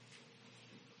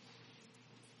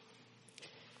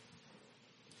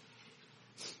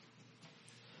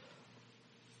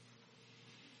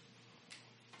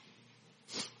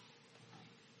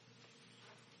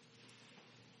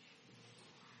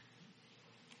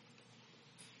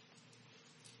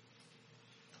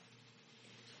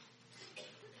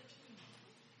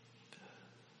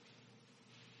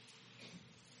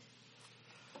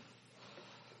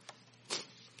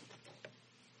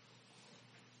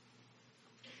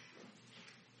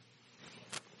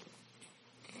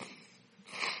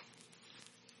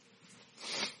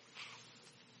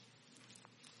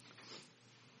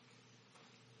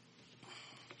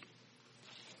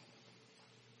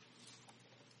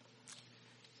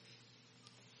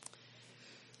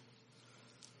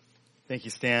Thank you,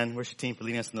 Stan, worship team, for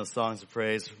leading us in those songs of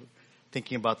praise,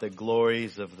 thinking about the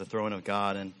glories of the throne of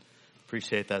God, and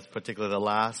appreciate that, particularly the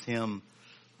last hymn.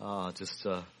 Just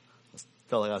felt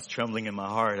like I was trembling in my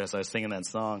heart as I was singing that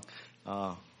song,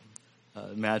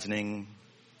 imagining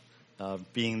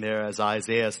being there as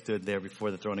Isaiah stood there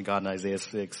before the throne of God in Isaiah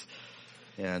 6,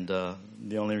 and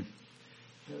the only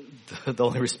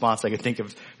response I could think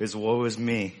of is, "Woe is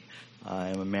me!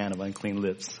 I am a man of unclean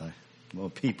lips. I'm a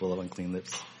people of unclean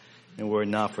lips." And were it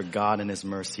not for God and His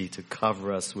mercy to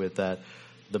cover us with the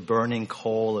burning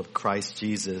coal of Christ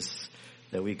Jesus,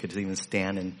 that we could even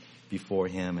stand before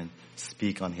Him and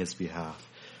speak on His behalf.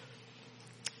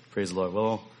 Praise the Lord.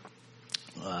 Well,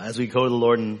 as we go to the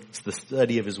Lord in the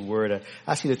study of His Word, I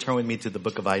ask you to turn with me to the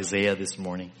book of Isaiah this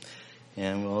morning.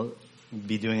 And we'll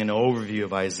be doing an overview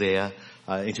of Isaiah,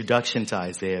 introduction to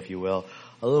Isaiah, if you will.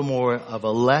 A little more of a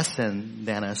lesson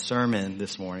than a sermon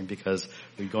this morning, because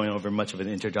we're going over much of an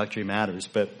introductory matters,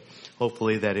 but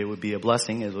hopefully that it would be a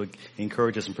blessing as we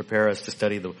encourage us and prepare us to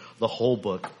study the whole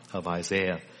book of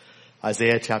Isaiah.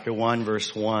 Isaiah chapter 1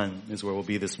 verse 1 is where we'll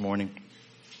be this morning.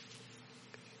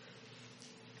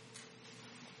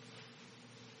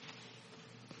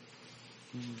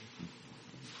 There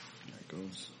it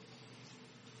goes.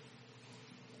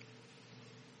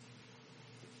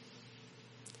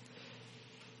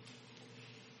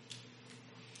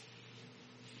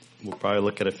 We'll probably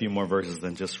look at a few more verses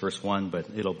than just verse 1, but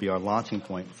it'll be our launching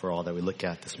point for all that we look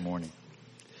at this morning.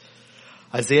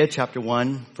 Isaiah chapter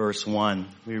 1, verse 1.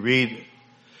 We read,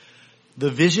 "The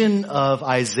vision of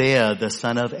Isaiah, the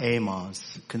son of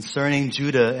Amos, concerning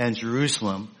Judah and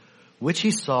Jerusalem, which he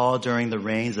saw during the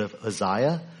reigns of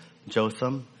Uzziah,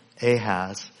 Jotham,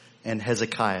 Ahaz, and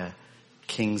Hezekiah,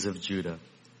 kings of Judah."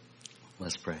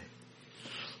 Let's pray.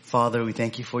 Father, we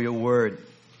thank you for your word.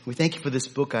 We thank you for this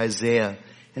book, Isaiah,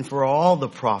 and for all the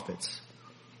prophets.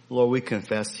 Lord, we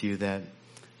confess to you that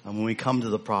when we come to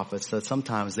the prophets, that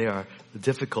sometimes they are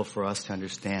difficult for us to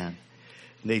understand.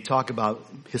 They talk about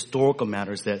historical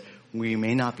matters that we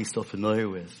may not be so familiar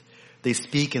with. They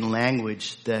speak in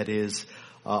language that is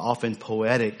often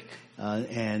poetic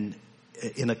and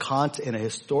in a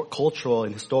cultural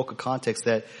and historical context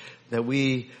that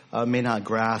we may not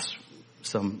grasp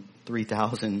some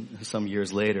 3,000 some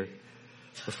years later.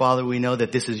 But Father, we know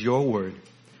that this is your word.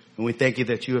 And we thank you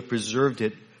that you have preserved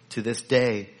it to this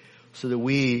day so that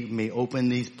we may open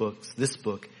this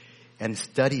book, and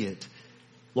study it.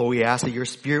 Lord, we ask that your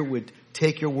Spirit would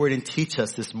take your word and teach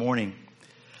us this morning.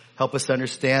 Help us to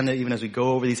understand that even as we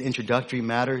go over these introductory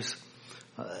matters,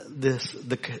 the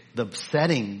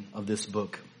setting of this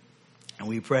book. And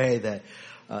we pray that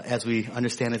as we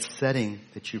understand its setting,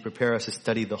 that you prepare us to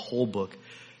study the whole book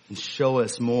and show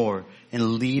us more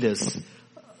and lead us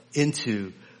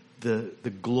into the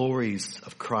glories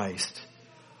of Christ.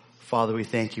 Father, we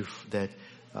thank you that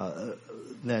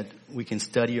we can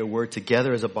study your word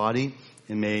together as a body,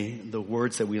 and may the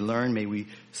words that we learn, may we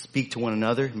speak to one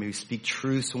another, may we speak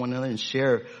truths to one another and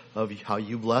share of how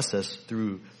you bless us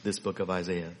through this book of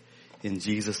Isaiah. In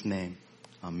Jesus' name,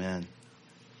 amen.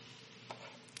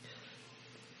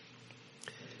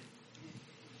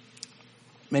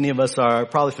 Many of us are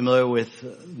probably familiar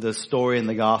with the story in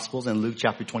the Gospels in Luke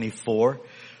chapter 24.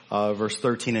 Verse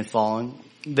 13 and following.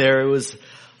 There was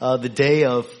the day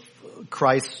of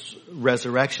Christ's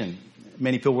resurrection.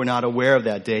 Many people were not aware of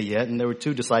that day yet, and there were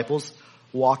two disciples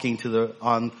walking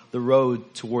on the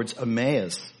road towards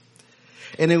Emmaus.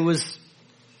 And it was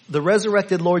the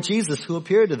resurrected Lord Jesus who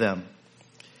appeared to them.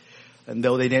 And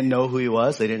though they didn't know who he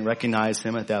was, they didn't recognize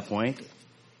him at that point,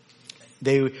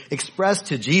 they expressed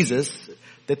to Jesus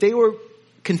that they were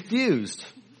confused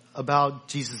about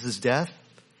Jesus' death,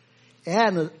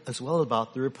 and as well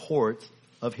about the report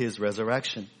of his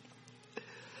resurrection.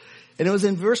 And it was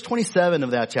in verse 27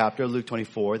 of that chapter, Luke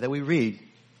 24, that we read,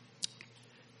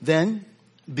 "Then,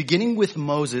 beginning with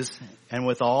Moses and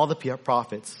with all the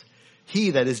prophets,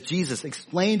 he, that is Jesus,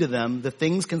 explained to them the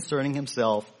things concerning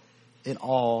himself in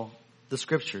all the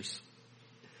scriptures."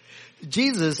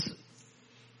 Jesus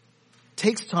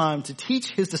takes time to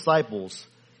teach his disciples,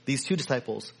 these two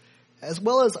disciples, as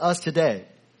well as us today,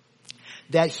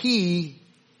 that he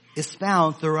is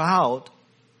found throughout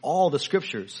all the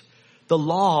scriptures, the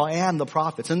law and the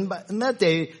prophets. And in that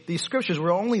day, these scriptures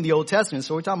were only the Old Testament.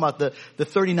 So we're talking about the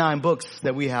 39 books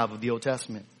that we have of the Old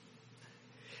Testament.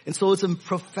 And so it's a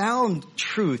profound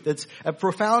truth. It's a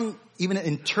profound, even an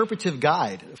interpretive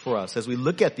guide for us as we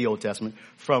look at the Old Testament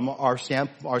from our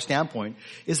standpoint,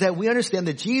 is that we understand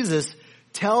that Jesus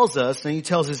tells us, and he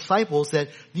tells his disciples, that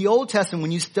the Old Testament,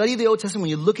 when you study the Old Testament, when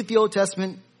you look at the Old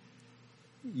Testament,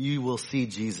 you will see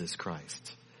Jesus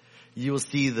Christ. You will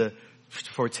see the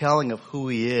foretelling of who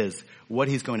he is, what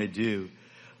he's going to do.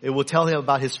 It will tell him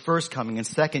about his first coming and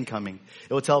second coming.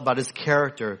 It will tell about his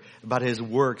character, about his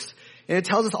works. And it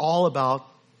tells us all about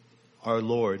our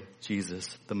Lord Jesus,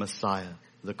 the Messiah,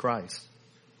 the Christ.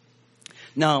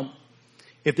 Now,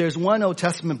 if there's one Old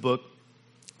Testament book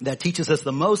that teaches us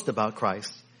the most about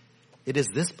Christ, it is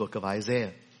this book of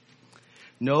Isaiah.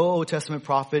 No Old Testament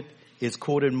prophet is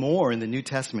quoted more in the New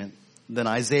Testament than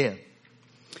Isaiah.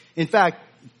 In fact,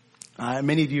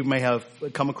 many of you may have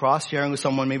come across sharing with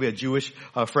someone, maybe a Jewish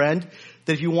friend,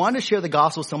 that if you want to share the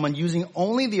gospel with someone using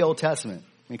only the Old Testament,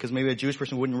 because maybe a Jewish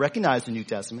person wouldn't recognize the New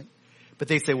Testament, but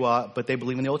they say, well, but they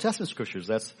believe in the Old Testament scriptures.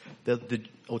 That's the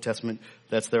Old Testament.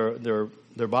 That's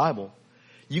their Bible.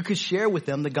 You could share with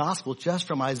them the gospel just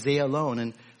from Isaiah alone.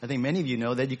 And I think many of you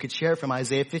know that you could share from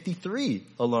Isaiah 53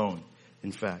 alone,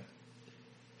 in fact.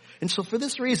 And so for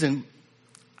this reason,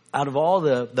 out of all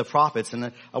the prophets,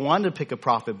 and I wanted to pick a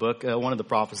prophet book, one of the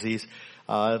prophecies,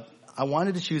 I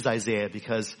wanted to choose Isaiah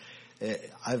because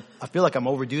I feel like I'm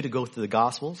overdue to go through the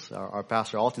Gospels. Our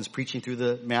pastor Alton's preaching through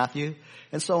the Matthew.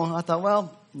 And so I thought,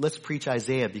 well, let's preach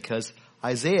Isaiah because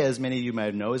Isaiah, as many of you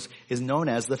might know, is known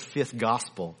as the fifth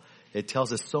gospel. It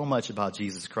tells us so much about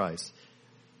Jesus Christ.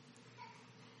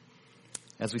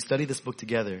 As we study this book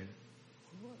together,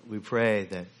 we pray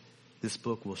that this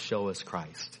book will show us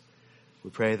Christ. We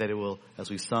pray that it will, as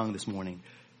we sung this morning,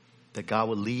 that God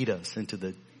will lead us into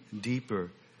the deeper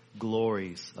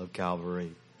glories of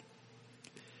Calvary.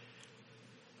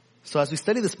 So as we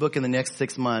study this book in the next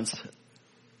 6 months,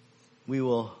 we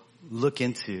will look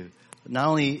into not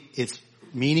only its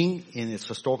meaning in its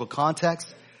historical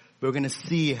context, but we're going to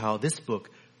see how this book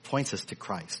points us to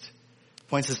Christ,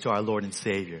 points us to our Lord and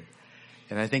Savior.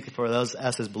 And I think for us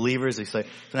as believers, they say,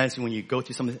 sometimes when you go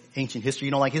through some ancient history,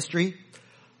 you don't like history?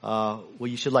 Well,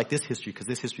 you should like this history because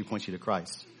this history points you to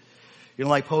Christ. You don't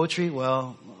like poetry?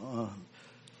 Well,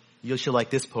 you should like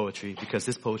this poetry because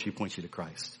this poetry points you to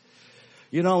Christ.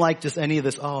 You don't like just any of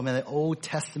this, oh man, the Old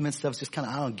Testament stuff is just kind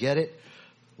of, I don't get it.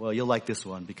 Well, you'll like this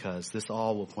one because this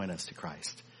all will point us to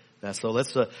Christ. That's where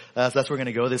we're going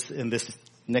to go in this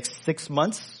next 6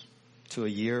 months to a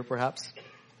year perhaps.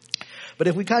 But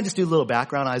if we kind of just do a little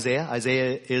background on Isaiah.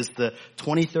 Isaiah is the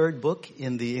 23rd book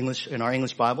in our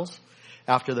English Bibles.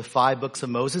 After the 5 books of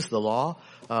Moses, the law,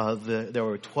 there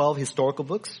were 12 historical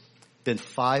books, then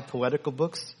 5 poetical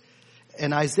books.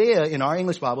 And Isaiah in our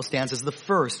English Bible stands as the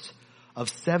first of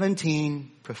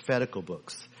 17 prophetical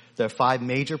books. There are 5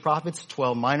 major prophets,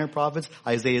 12 minor prophets.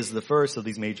 Isaiah is the first of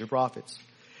these major prophets.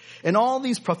 And all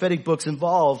these prophetic books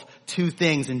involve 2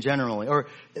 things in general, or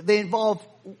they involve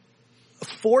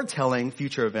foretelling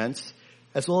future events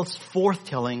as well as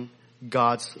forthtelling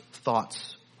God's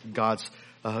thoughts, God's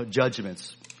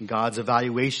judgments, God's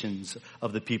evaluations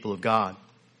of the people of God.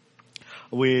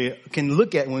 We can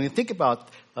look at, when we think about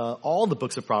all the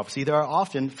books of prophecy, there are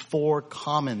often 4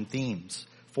 common themes.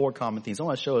 4 common themes. I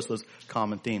want to show us those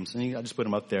common themes. And I just put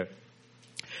them up there.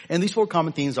 And these 4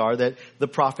 common themes are that the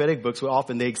prophetic books,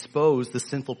 they expose the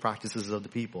sinful practices of the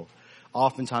people.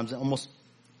 Oftentimes, almost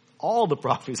all the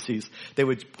prophecies, they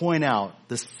would point out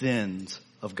the sins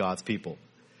of God's people.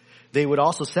 They would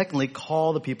also, secondly,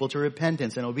 call the people to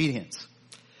repentance and obedience.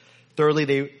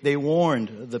 Thirdly, they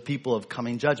warned the people of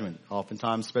coming judgment.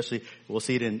 Oftentimes, especially, we'll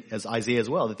see it as Isaiah as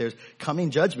well, that there's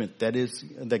coming judgment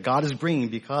that God is bringing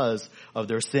because of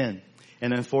their sin.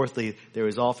 And then fourthly, there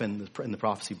is often in the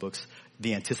prophecy books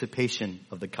the anticipation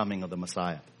of the coming of the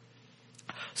Messiah.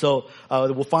 So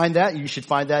we'll find that. You should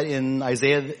find that in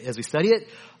Isaiah as we study it.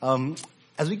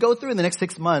 As we go through in the next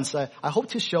 6 months, I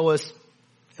hope to show us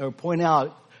or point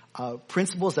out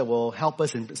principles that will help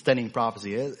us in studying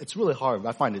prophecy. It's really hard.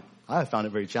 I found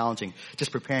it very challenging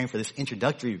just preparing for this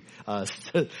introductory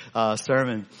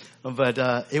sermon. But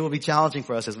it will be challenging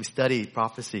for us as we study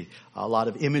prophecy. A lot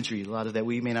of imagery, a lot of that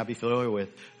we may not be familiar with.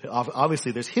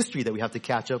 Obviously, there's history that we have to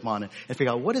catch up on and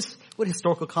figure out what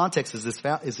historical context is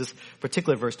this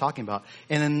particular verse talking about.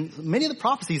 And then many of the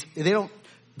prophecies,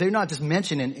 they're not just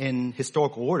mentioned in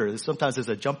historical order. Sometimes there's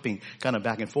a jumping kind of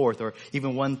back and forth, or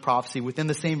even one prophecy within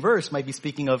the same verse might be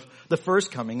speaking of the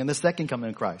first coming and the second coming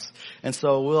of Christ. And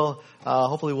so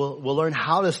we'll learn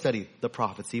how to study the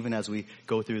prophets even as we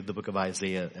go through the book of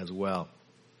Isaiah as well.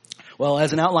 Well,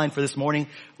 as an outline for this morning,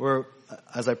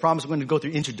 as I promised, we're going to go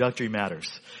through introductory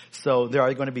matters. So there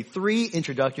are going to be 3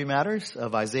 introductory matters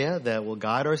of Isaiah that will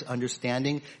guide our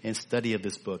understanding and study of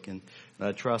this book. And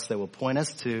I trust that will point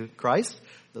us to Christ,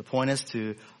 that point us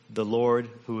to the Lord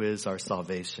who is our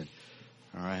salvation.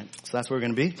 All right. So that's where we're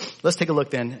going to be. Let's take a look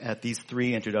then at these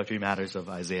 3 introductory matters of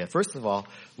Isaiah. First of all,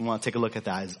 we want to take a look at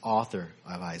the author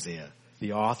of Isaiah,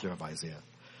 the author of Isaiah.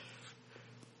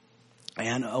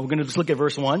 And we're going to just look at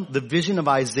verse 1, the vision of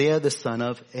Isaiah the son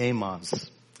of Amos.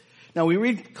 Now we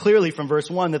read clearly from verse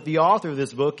 1 that the author of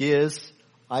this book is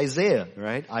Isaiah,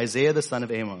 right? Isaiah the son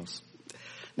of Amos.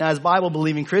 Now as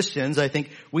Bible-believing Christians, I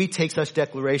think we take such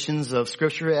declarations of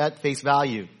Scripture at face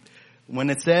value. When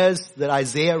it says that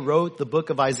Isaiah wrote the book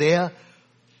of Isaiah,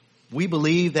 we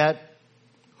believe that,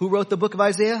 who wrote the book of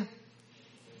Isaiah?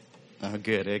 Oh,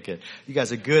 good. You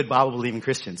guys are good Bible-believing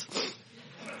Christians.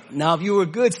 Now, if you were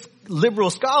good liberal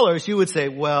scholars, you would say,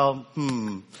 well,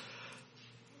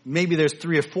 maybe there's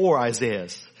 3 or 4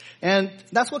 Isaiahs. And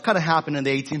that's what kind of happened in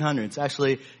the 1800s.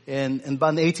 Actually, in the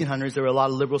 1800s, there were a lot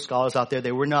of liberal scholars out there.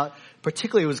 They were not,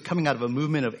 particularly it was coming out of a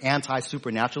movement of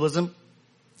anti-supernaturalism.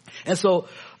 And so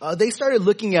they started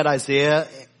looking at Isaiah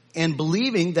and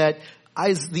believing that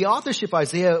the authorship of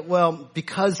Isaiah, well,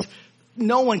 because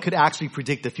no one could actually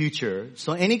predict the future.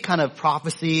 So any kind of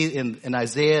prophecy in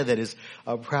Isaiah that is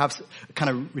perhaps kind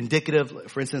of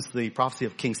indicative, for instance, the prophecy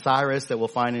of King Cyrus that we'll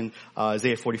find in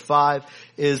Isaiah 45,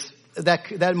 is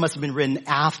that must have been written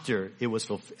after it was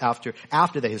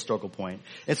after the historical point.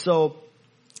 And so,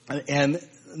 and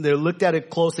they looked at it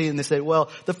closely and they said, well,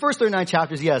 the first 39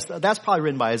 chapters, yes, that's probably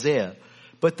written by Isaiah.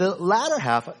 But the latter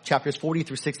half, chapters 40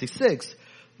 through 66,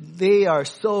 they have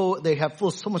so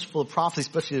much full of prophecy,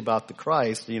 especially about the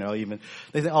Christ, even.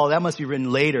 They think, oh, that must be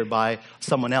written later by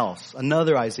someone else,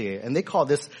 another Isaiah. And they call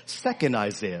this second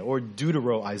Isaiah or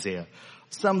Deutero Isaiah.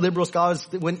 Some liberal scholars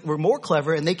were more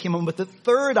clever and they came up with the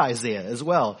third Isaiah as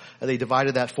well. They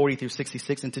divided that 40 through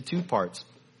 66 into 2 parts.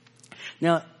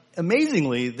 Now,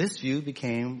 amazingly, this view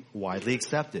became widely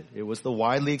accepted. It was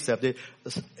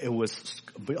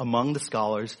among the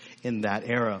scholars in that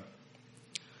era.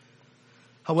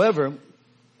 However,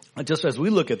 just as we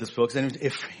look at this, folks, and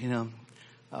if,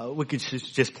 we could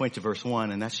just point to verse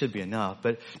 1 and that should be enough,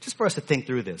 but just for us to think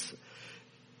through this.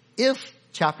 If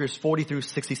chapters 40 through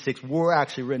 66 were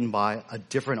actually written by a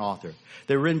different author,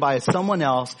 they're written by someone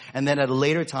else and then at a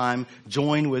later time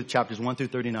joined with chapters 1 through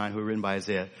 39 who were written by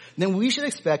Isaiah, then we should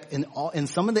expect in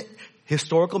some of the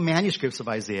historical manuscripts of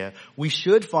Isaiah, we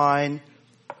should find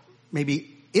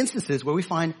maybe instances where we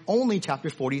find only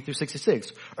chapters 40 through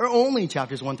 66 or only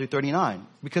chapters 1 through 39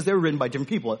 because they were written by different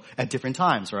people at different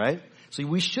times, right? So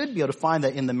we should be able to find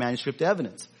that in the manuscript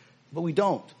evidence, but we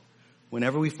don't.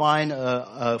 Whenever we find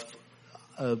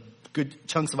good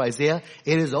chunks of Isaiah,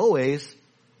 it is always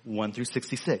 1 through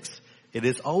 66. It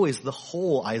is always the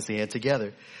whole Isaiah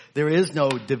together. There is no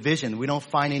division. We don't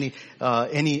find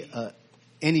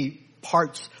any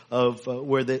parts of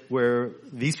where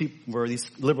these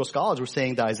liberal scholars were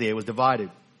saying that Isaiah was divided.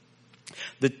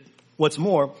 What's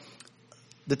more,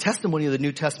 the testimony of the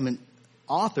New Testament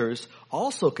authors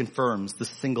also confirms the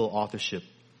single authorship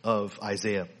of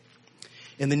Isaiah.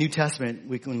 In the New Testament,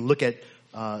 we can look at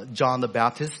John the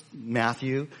Baptist,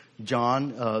 Matthew, John,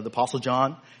 the Apostle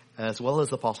John, as well as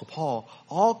the Apostle Paul,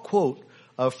 all quote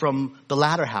from the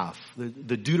latter half,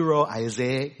 the Deutero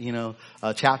Isaiah,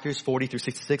 chapters 40 through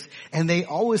 66, and they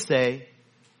always say,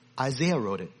 Isaiah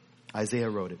wrote it. Isaiah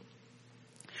wrote it.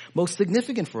 Most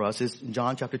significant for us is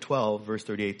John chapter 12, verse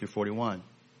 38 through 41.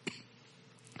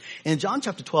 In John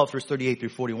chapter 12, verse 38 through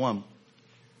 41,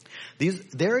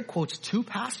 there it quotes 2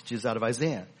 passages out of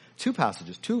Isaiah. 2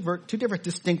 passages, two different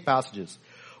distinct passages.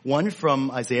 One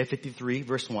from Isaiah 53,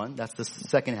 verse 1. That's the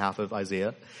second half of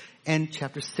Isaiah. And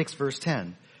chapter 6, verse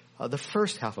 10. The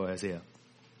first half of Isaiah.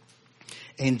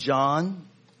 And John,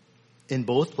 in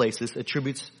both places,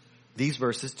 attributes these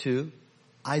verses to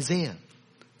Isaiah.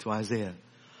 To Isaiah.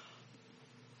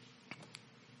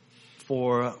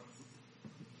 Now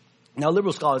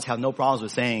liberal scholars have no problems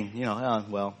with saying,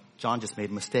 well, John just made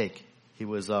a mistake. He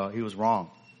was wrong.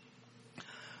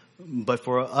 But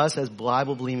for us as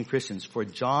Bible-believing Christians, for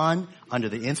John, under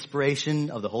the inspiration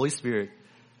of the Holy Spirit,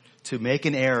 to make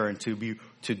an error and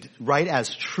to write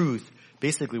as truth,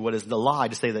 basically what is the lie,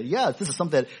 to say that, this is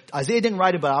something that Isaiah didn't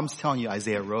write it, but I'm just telling you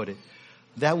Isaiah wrote it.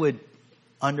 That would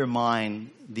undermine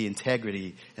the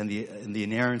integrity and the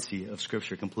inerrancy of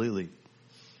Scripture completely.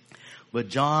 But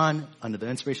John, under the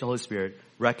inspiration of the Holy Spirit,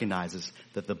 recognizes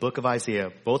that the book of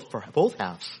Isaiah, both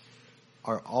halves,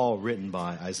 are all written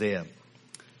by Isaiah.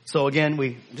 So again,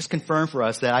 we just confirm for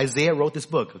us that Isaiah wrote this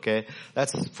book, okay?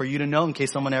 That's for you to know in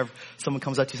case someone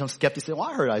comes up to you, some skeptic, say, well,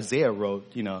 I heard Isaiah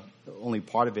wrote, only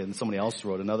part of it and somebody else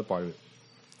wrote another part of it.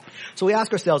 So we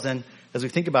ask ourselves then, as we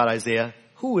think about Isaiah,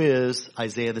 who is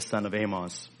Isaiah the son of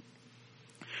Amos?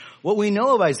 What we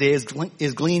know of Isaiah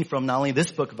is gleaned from not only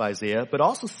this book of Isaiah, but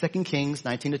also 2 Kings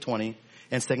 19 to 20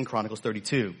 and 2 Chronicles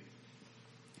 32.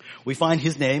 We find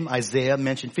his name, Isaiah,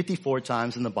 mentioned 54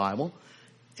 times in the Bible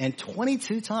and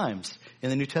 22 times in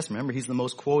the New Testament. Remember, he's the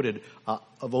most quoted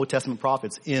of Old Testament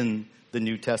prophets in the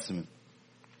New Testament.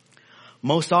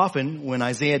 Most often, when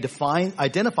Isaiah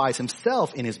identifies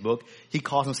himself in his book, he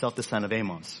calls himself the son of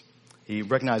Amos. He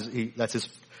recognizes that's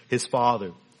his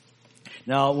father.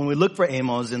 Now, when we look for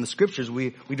Amos in the scriptures,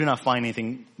 we do not find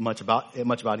anything much about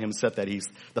him except that he's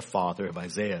the father of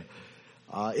Isaiah.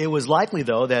 It was likely,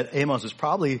 though, that Amos was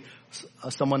probably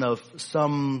someone of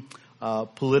some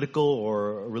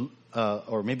political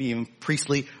or maybe even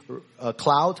priestly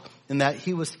clout, in that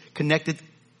he was connected.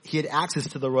 He had access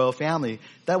to the royal family.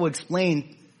 That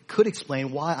could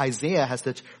explain why Isaiah has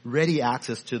such ready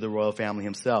access to the royal family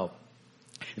himself.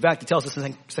 In fact, it tells us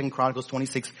in 2 Chronicles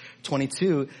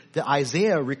 26:22 that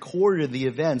Isaiah recorded the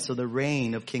events of the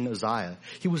reign of King Uzziah.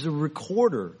 He was a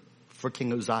recorder for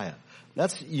King Uzziah.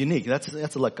 That's unique.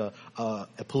 That's like a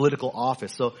political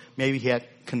office. So maybe he had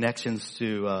connections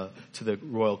to the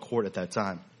royal court at that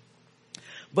time.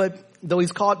 But though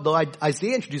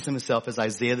Isaiah introduced himself as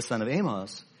Isaiah the son of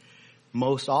Amos,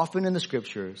 most often in the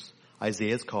scriptures,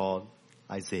 Isaiah is called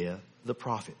Isaiah the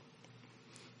prophet.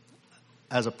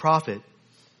 As a prophet,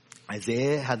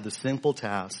 Isaiah had the simple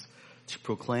task to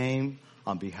proclaim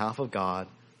on behalf of God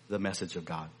the message of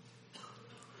God.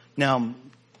 Now,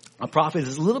 a prophet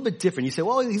is a little bit different. You say,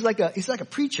 well, he's like a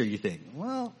preacher, you think.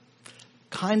 Well,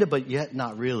 kind of, but yet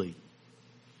not really.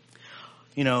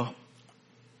 You know,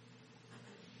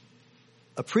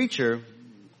 a preacher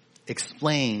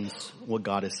explains what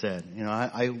God has said. You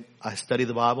know, I study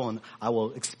the Bible and I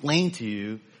will explain to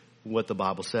you what the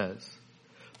Bible says.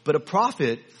 But a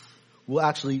prophet will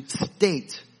actually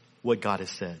state what God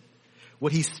has said.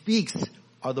 What he speaks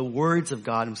are the words of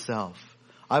God himself.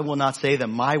 I will not say that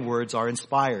my words are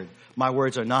inspired. My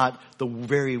words are not the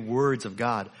very words of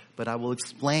God, but I will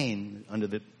explain under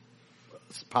the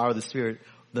power of the Spirit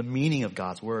the meaning of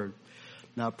God's word.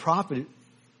 Now, a prophet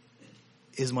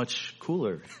is much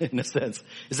cooler in a sense,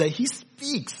 is that he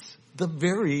speaks the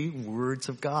very words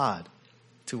of God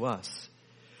to us.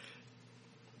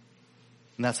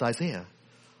 And that's Isaiah.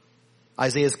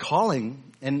 Isaiah's calling,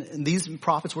 and these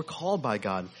prophets were called by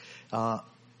God.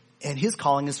 And his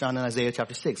calling is found in Isaiah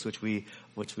chapter 6, which we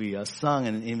sung,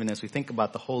 and even as we think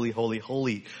about the holy, holy,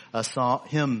 holy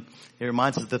hymn, it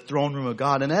reminds us of the throne room of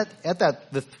God. And at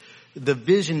that, the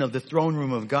vision of the throne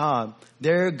room of God,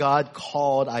 there God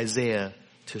called Isaiah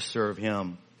to serve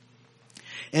him.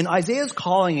 And Isaiah's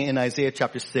calling in Isaiah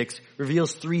chapter 6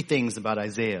 reveals three things about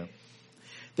Isaiah.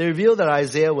 They reveal that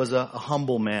Isaiah was a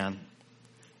humble man.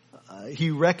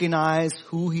 He recognized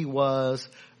who he was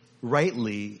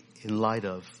rightly in light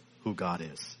of who God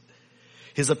is.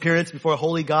 His appearance before a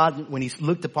holy God, when he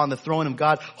looked upon the throne of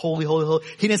God, holy, holy, holy,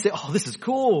 he didn't say, oh, this is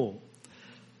cool.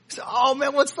 He said, oh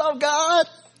man, what's up, God?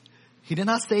 He did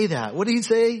not say that. What did he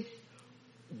say?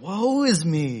 Woe is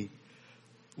me.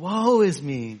 Woe is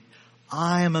me.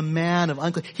 I am a man of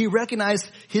unclean. He recognized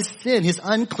his sin, his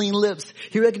unclean lips.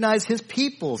 He recognized his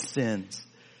people's sins.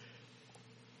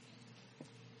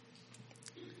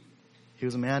 He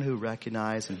was a man who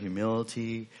recognized in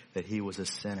humility that he was a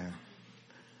sinner.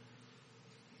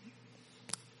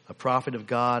 A prophet of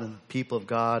God and people of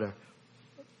God, or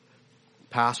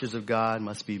pastors of God,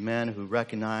 must be men who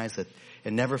recognize that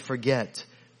and never forget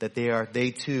that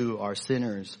they too are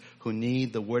sinners who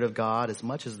need the word of God as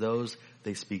much as those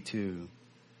they speak to.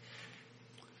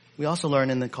 We also learn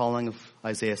in the calling of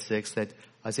Isaiah 6 that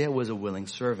Isaiah was a willing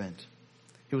servant.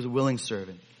 He was a willing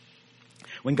servant.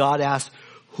 When God asked,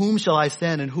 whom shall I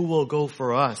send and who will go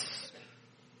for us?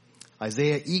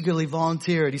 Isaiah eagerly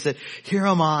volunteered. He said, here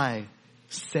am I,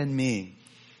 send me.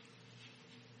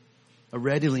 A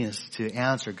readiness to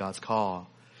answer God's call.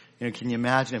 You know, can you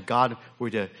imagine if God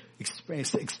were to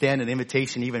extend an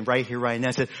invitation even right here, right now?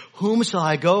 He said, whom shall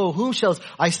I go? Whom shall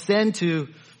I send to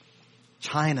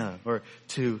China or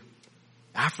to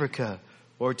Africa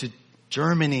or to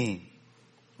Germany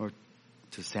or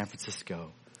to San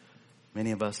Francisco?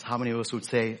 How many of us would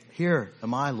say, here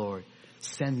am I, Lord,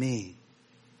 send me.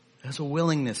 It was a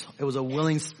willingness. It was a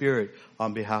willing spirit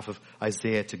on behalf of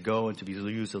Isaiah to go and to be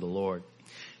used of the Lord.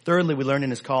 Thirdly, we learn in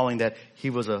his calling that he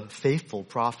was a faithful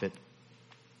prophet.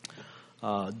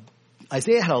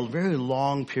 Isaiah had a very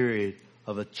long period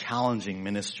of a challenging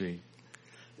ministry.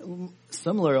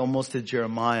 Similar almost to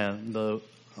Jeremiah, though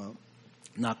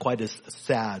not quite as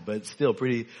sad, but still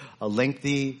pretty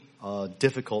lengthy,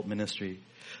 difficult ministry.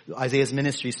 Isaiah's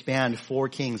ministry spanned 4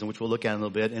 kings, which we'll look at in a little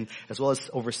bit, and as well as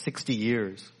over 60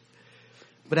 years.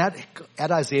 But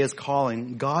at Isaiah's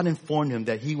calling, God informed him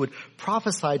that he would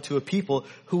prophesy to a people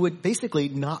who would basically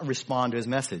not respond to his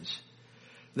message.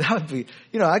 That would be,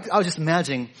 I was just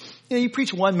imagining, you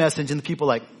preach one message and the people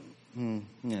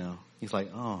he's like,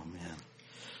 oh man,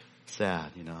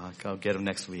 Sad, I'll get them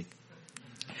next week.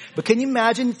 But can you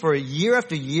imagine for year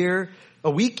after year, a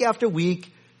week after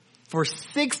week, for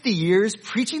 60 years,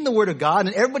 preaching the word of God,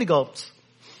 and everybody goes,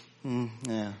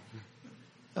 yeah,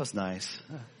 that was nice.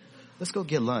 Let's go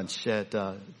get lunch at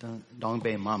Dong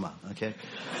Bay Mama, okay?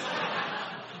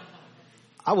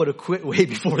 I would have quit way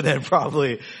before then,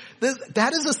 probably.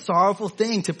 That is a sorrowful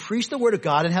thing, to preach the word of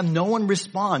God and have no one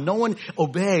respond, no one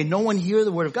obey, no one hear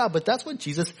the word of God. But that's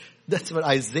what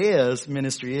Isaiah's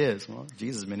ministry is. Well,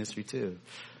 Jesus' ministry too.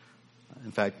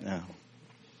 In fact,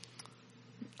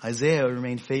 Isaiah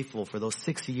remained faithful for those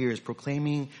 60 years,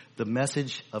 proclaiming the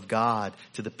message of God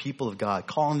to the people of God,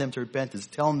 calling them to repentance,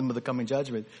 telling them of the coming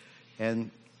judgment, and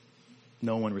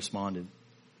no one responded.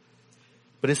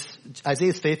 But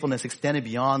Isaiah's faithfulness extended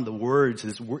beyond the words,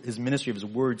 his ministry of his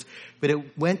words, but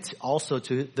it went also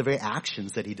to the very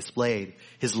actions that he displayed,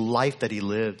 his life that he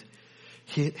lived.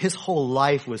 His whole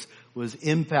life was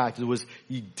impacted, was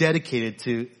dedicated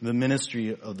to the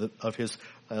ministry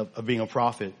of being a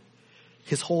prophet.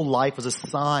 His whole life was a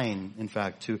sign, in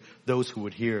fact, to those who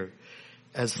would hear.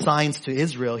 As signs to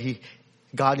Israel,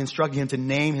 God instructed him to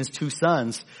name his two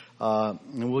sons,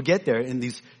 and we'll get there in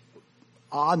these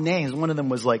odd names. One of them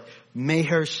was like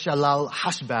Meher Shalal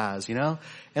Hashbaz, And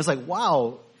it's like,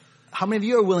 wow, how many of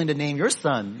you are willing to name your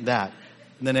son that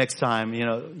the next time,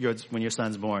 when your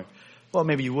son's born? Well,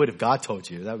 maybe you would if God told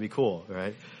you. That would be cool,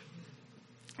 right?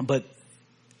 But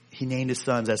he named his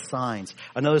sons as signs.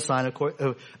 Another sign,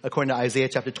 according to Isaiah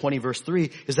chapter 20, verse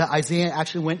 3, is that Isaiah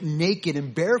actually went naked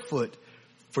and barefoot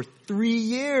for 3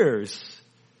 years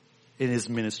in his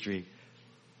ministry.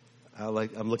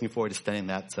 I'm looking forward to studying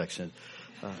that section.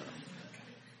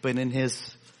 But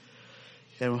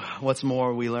and what's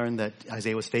more, we learn that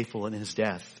Isaiah was faithful in his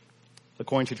death.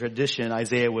 According to tradition,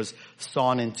 Isaiah was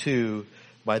sawn in two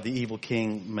by the evil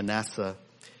king Manasseh.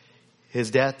 His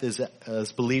death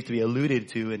is believed to be alluded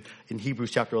to in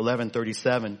Hebrews chapter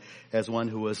 11:37 as one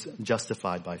who was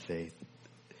justified by faith.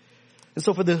 And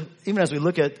so even as we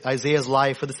look at Isaiah's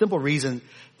life, for the simple reason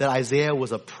that Isaiah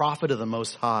was a prophet of the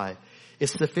Most High,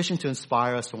 it's sufficient to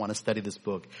inspire us to want to study this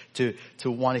book, to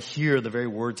want to hear the very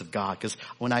words of God. Because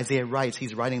when Isaiah writes,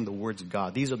 he's writing the words of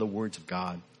God. These are the words of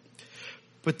God.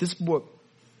 But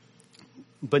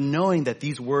knowing that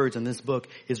these words in this book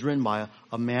is written by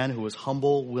a man who was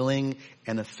humble, willing,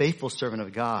 and a faithful servant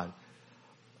of God.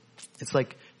 It's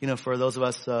like, for those of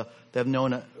us that have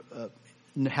known,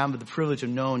 have the privilege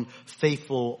of knowing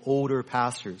faithful older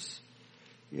pastors.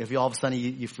 If you all of a sudden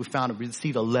you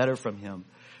received a letter from him,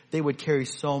 they would carry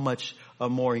so much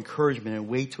more encouragement and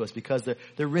weight to us because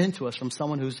they're written to us from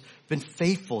someone who's been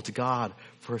faithful to God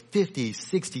for 50,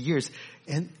 60 years.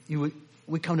 And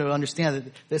we come to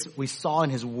understand that we saw in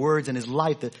his words and his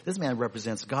life that this man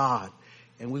represents God.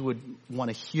 And we would want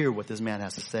to hear what this man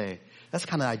has to say. That's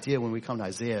the kind of idea when we come to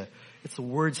Isaiah. It's the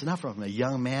words not from a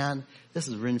young man. This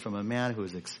is written from a man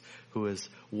who has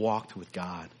walked with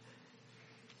God.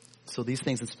 So these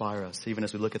things inspire us, even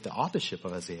as we look at the authorship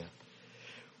of Isaiah.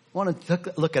 I want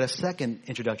to look at a second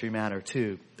introductory matter,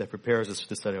 too, that prepares us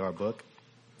to study our book.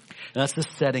 And that's the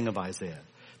setting of Isaiah,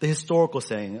 the historical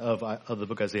setting of the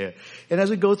book of Isaiah. And as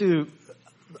we go through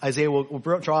Isaiah,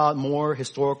 we'll draw out more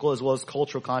historical as well as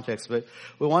cultural context, but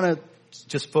we want to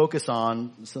just focus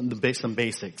on some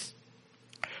basics.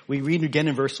 We read again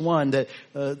in verse 1 that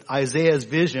Isaiah's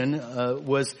vision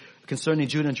was concerning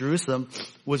Judah and Jerusalem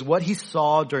was what he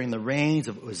saw during the reigns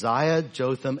of Uzziah,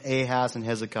 Jotham, Ahaz, and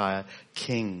Hezekiah,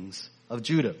 kings of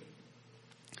Judah.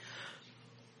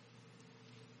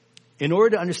 In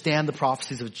order to understand the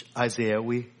prophecies of Isaiah,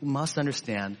 we must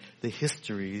understand the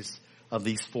histories of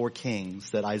these four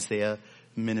kings that Isaiah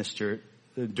ministered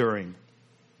during.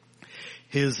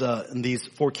 These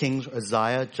four kings,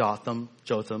 Uzziah, Jotham,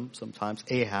 sometimes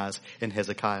Ahaz, and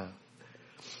Hezekiah.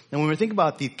 And when we think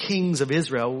about the kings of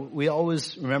Israel, we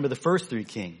always remember the first three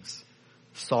kings,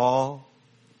 Saul,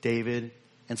 David,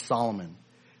 and Solomon.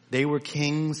 They were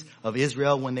kings of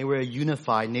Israel when they were a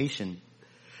unified nation.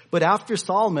 But after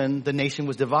Solomon, the nation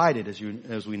was divided,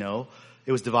 as we know.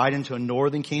 It was divided into a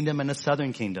northern kingdom and a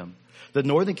southern kingdom. The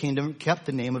northern kingdom kept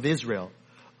the name of Israel.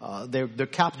 Their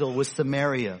capital was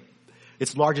Samaria.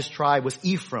 Its largest tribe was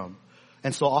Ephraim.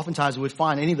 And so oftentimes we would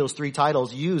find any of those three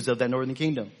titles used of that northern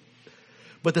kingdom.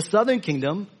 But the southern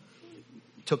kingdom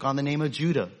took on the name of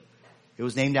Judah. It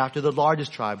was named after the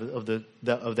largest tribe of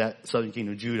that southern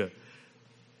kingdom, Judah.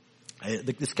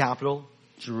 Its capital,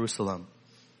 Jerusalem.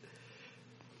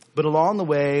 But along the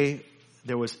way,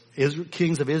 there was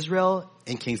kings of Israel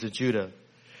and kings of Judah.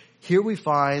 Here we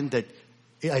find that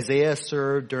Isaiah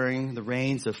served during the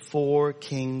reigns of four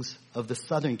kings of the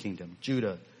southern kingdom,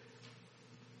 Judah.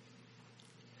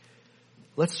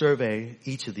 Let's survey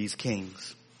each of these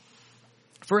kings.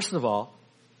 First of all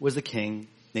was a king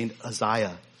named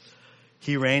Uzziah.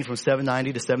 He reigned from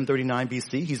 790 to 739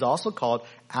 BC. He's also called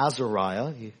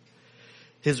Azariah.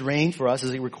 His reign for us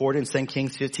is recorded in 2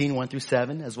 Kings 15, 1 through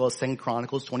 7, as well as 2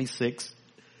 Chronicles 26.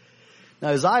 Now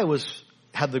Uzziah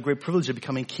had the great privilege of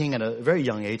becoming king at a very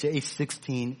young age, at age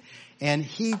 16, and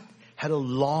he had a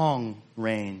long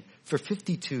reign for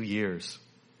 52 years.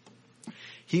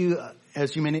 He,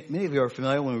 as many of you are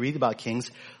familiar when we read about kings,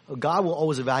 God will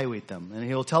always evaluate them, and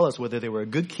he'll tell us whether they were a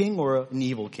good king or an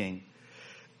evil king.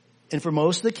 And for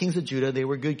most of the kings of Judah, they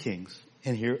were good kings.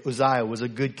 And here Uzziah was a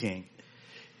good king.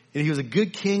 And he was a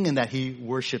good king in that he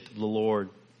worshiped the Lord.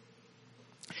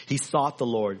 He sought the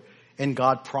Lord, and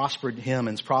God prospered him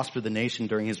and prospered the nation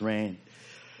during his reign.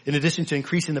 In addition to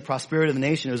increasing the prosperity of the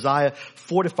nation, Uzziah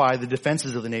fortified the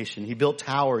defenses of the nation. He built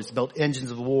towers, built engines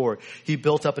of war. He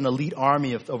built up an elite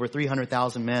army of over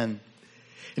 300,000 men.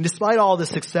 And despite all this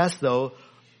success, though,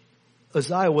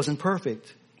 Uzziah wasn't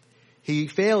perfect. He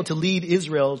failed to lead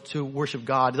Israel to worship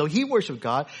God. Though he worshiped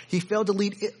God, he failed to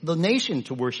lead the nation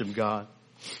to worship God.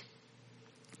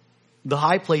 The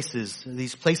high places,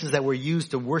 these places that were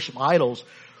used to worship idols,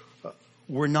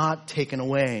 were not taken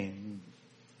away.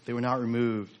 They were not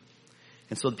removed.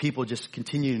 And so the people just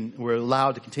were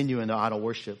allowed to continue in their idol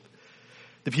worship.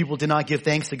 The people did not give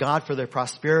thanks to God for their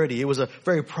prosperity. It was a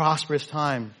very prosperous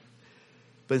time.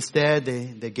 But instead,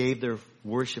 they gave their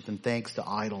worship and thanks to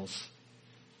idols.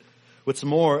 What's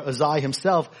more, Uzziah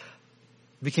himself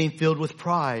became filled with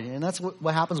pride. And that's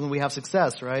what happens when we have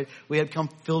success, right? We had become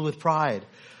filled with pride.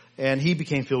 And he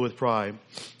became filled with pride.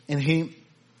 And he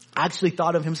actually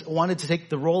wanted to take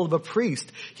the role of a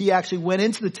priest. He actually went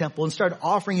into the temple and started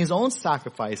offering his own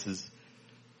sacrifices.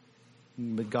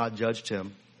 But God judged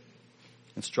him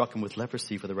and struck him with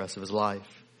leprosy for the rest of his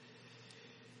life.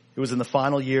 It was in the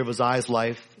final year of Uzziah's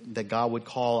life that God would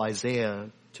call Isaiah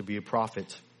to be a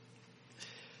prophet.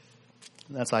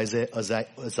 That's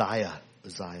Uzziah.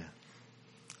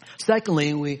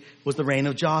 Secondly, was the reign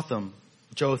of Jotham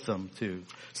too.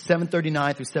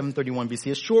 739 through 731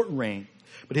 BC, a short reign.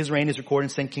 But his reign is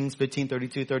recorded in 2 Kings 15,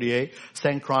 32, 38,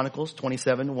 2 Chronicles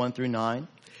 27, 1 through 9.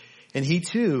 And he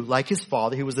too, like his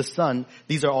father, he was the son.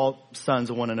 These are all sons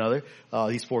of one another,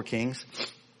 these four kings.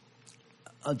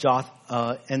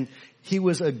 And he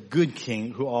was a good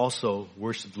king who also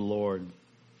worshiped the Lord.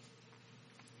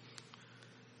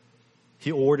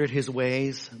 He ordered his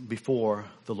ways before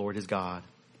the Lord his God.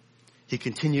 He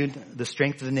continued the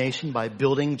strength of the nation by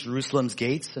building Jerusalem's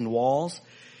gates and walls.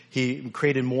 He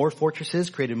created more fortresses,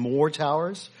 created more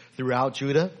towers throughout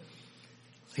Judah.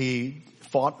 He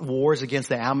fought wars against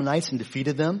the Ammonites and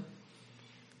defeated them.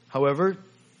 However,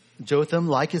 Jotham,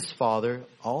 like his father,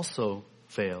 also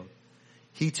failed.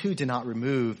 He too did not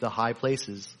remove the high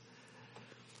places.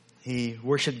 He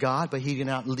worshiped God, but he did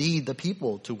not lead the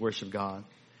people to worship God.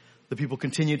 The people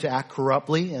continued to act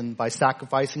corruptly and by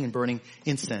sacrificing and burning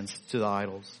incense to the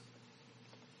idols.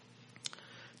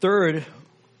 Third,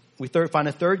 we find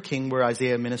a third king where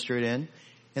Isaiah ministered in,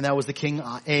 and that was the king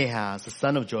Ahaz, the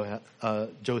son of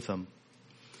Jotham.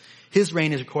 His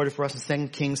reign is recorded for us in 2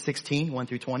 Kings 16, 1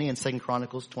 through 20, and 2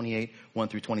 Chronicles 28, 1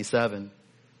 through 27.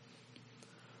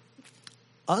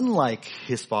 Unlike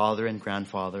his father and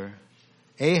grandfather,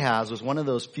 Ahaz was one of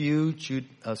those few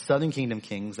southern kingdom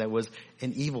kings that was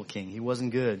an evil king. He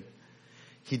wasn't good.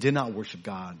 He did not worship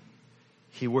God.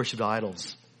 He worshiped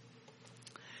idols.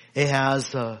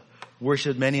 Ahaz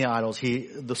worshipped many idols.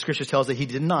 The scripture tells that he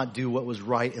did not do what was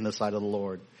right in the sight of the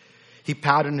Lord. He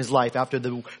patterned his life after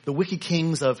the wicked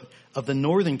kings of the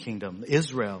northern kingdom,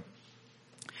 Israel.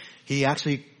 He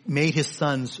actually made his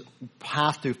sons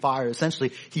pass through fire.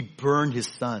 Essentially, he burned his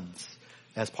sons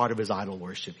as part of his idol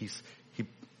worship. He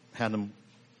had them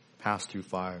pass through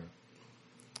fire.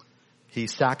 He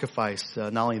sacrificed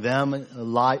not only them,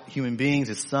 human beings,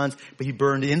 his sons, but he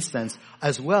burned incense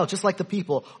as well, just like the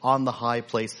people on the high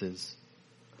places.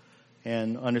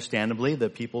 And understandably, the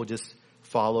people just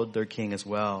followed their king as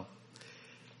well.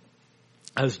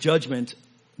 As judgment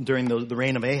during the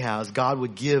reign of Ahaz, God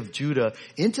would give Judah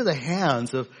into the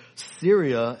hands of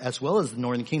Syria as well as the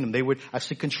northern kingdom. They would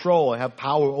actually have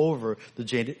power over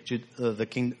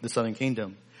the southern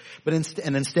kingdom. But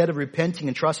instead of repenting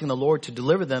and trusting the Lord to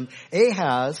deliver them,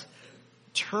 Ahaz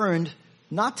turned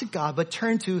not to God, but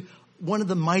turned to one of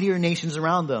the mightier nations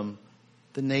around them,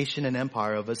 the nation and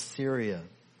empire of Assyria.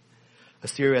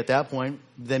 Assyria at that point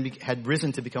then had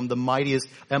risen to become the mightiest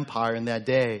empire in that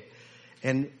day.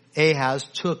 And Ahaz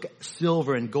took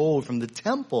silver and gold from the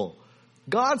temple,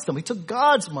 God's temple. He took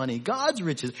God's money, God's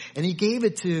riches, and he gave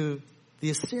it to the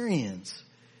Assyrians.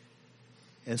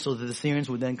 And so the Assyrians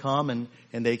would then come,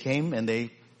 and they came and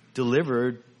they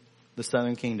delivered the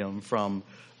southern kingdom from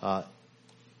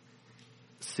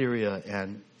Syria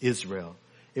and Israel.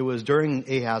 It was during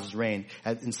Ahaz's reign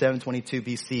in 722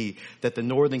 BC that the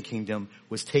northern kingdom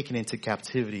was taken into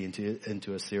captivity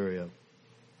into Assyria. And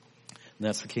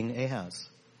that's the king Ahaz.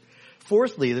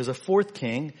 Fourthly, there's a fourth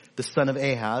king, the son of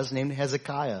Ahaz, named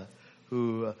Hezekiah,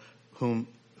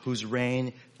 whose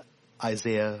reign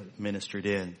Isaiah ministered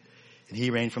in. And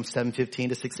he reigned from 715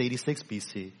 to 686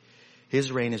 BC.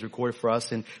 His reign is recorded for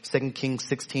us in 2 Kings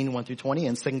 16, 1 through 20,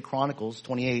 and 2 Chronicles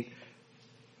 29,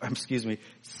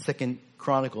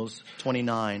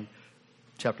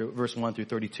 verse 1 through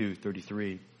 32,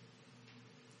 33.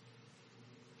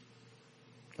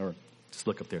 Or just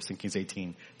look up there, 2 Kings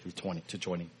 18 through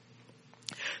 20.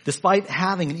 Despite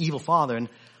having an evil father, and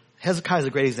Hezekiah is a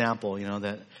great example,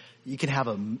 that you can have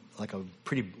a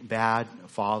pretty bad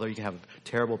father, you can have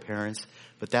terrible parents,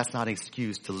 but that's not an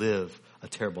excuse to live a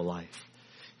terrible life.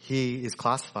 He is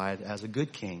classified as a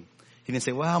good king. He didn't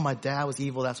say, well, my dad was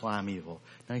evil, that's why I'm evil.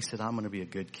 No, he said, I'm going to be a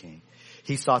good king.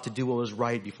 He sought to do what was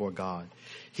right before God.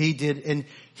 He did, and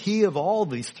he of all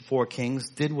these four kings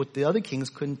did what the other kings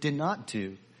did not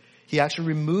do. He actually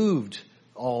removed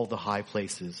all the high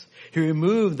places. He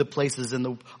removed the places and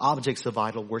the objects of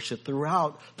idol worship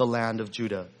throughout the land of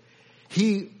Judah.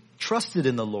 He trusted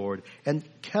in the Lord and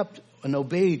kept and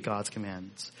obeyed God's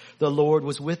commandments. The Lord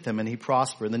was with him and he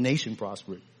prospered. The nation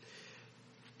prospered.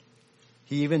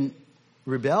 He even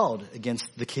rebelled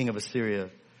against the king of Assyria,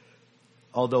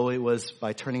 although it was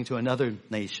by turning to another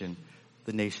nation,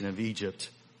 the nation of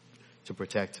Egypt, to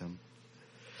protect him.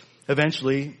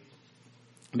 Eventually,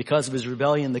 because of his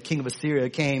rebellion, the king of Assyria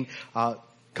came,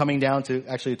 coming down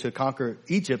to conquer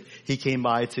Egypt. He came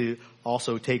by to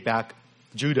also take back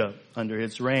Judah under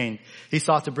his reign. He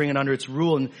sought to bring it under its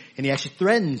rule, and he actually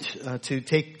threatened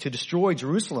to destroy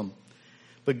Jerusalem.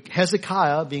 But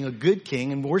Hezekiah, being a good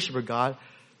king and worshiper of God,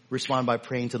 responded by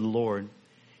praying to the Lord.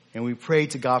 And we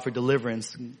prayed to God for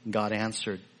deliverance. God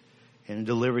answered and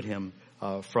delivered him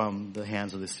from the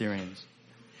hands of the Syrians.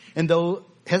 And though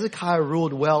Hezekiah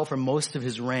ruled well for most of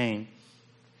his reign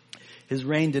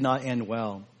did not end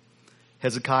well.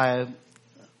 Hezekiah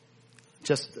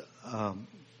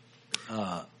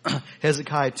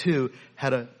Hezekiah too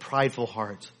had a prideful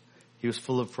heart. He was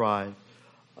full of pride.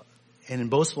 And in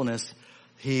boastfulness,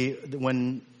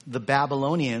 when the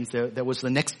Babylonians, that was the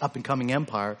next up and coming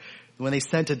empire, when they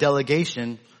sent a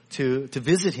delegation to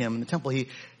visit him in the temple, he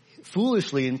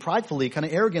foolishly and pridefully, kind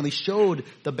of arrogantly showed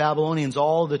the Babylonians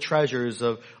all the treasures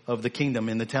of the kingdom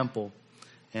in the temple.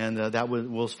 And that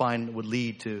would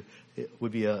lead to, it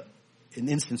would be an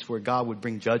instance where God would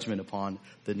bring judgment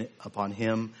upon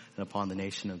him and upon the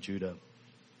nation of Judah.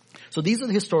 So these are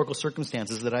the historical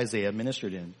circumstances that Isaiah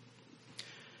ministered in.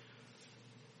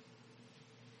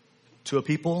 To a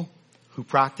people who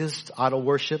practiced idol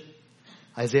worship,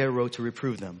 Isaiah wrote to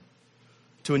reprove them.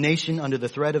 To a nation under the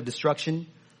threat of destruction,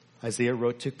 Isaiah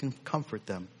wrote to comfort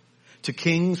them. To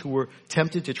kings who were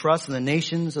tempted to trust in the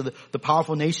nations of the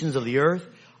powerful nations of the earth,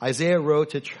 Isaiah wrote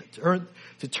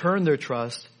to turn their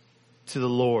trust to the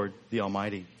Lord, the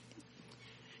Almighty.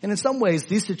 And in some ways,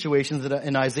 these situations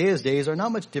in Isaiah's days are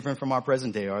not much different from our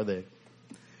present day, are they?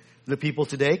 The people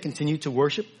today continue to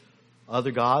worship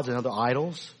other gods and other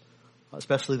idols,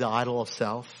 especially the idol of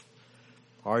self.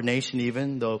 Our nation,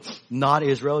 even though not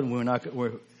Israel, and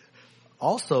we're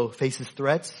also faces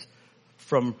threats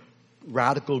from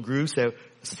radical groups that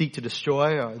seek to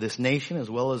destroy this nation as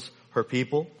well as her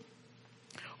people.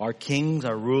 Our kings,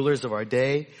 our rulers of our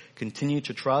day continue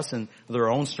to trust in their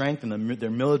own strength and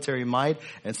their military might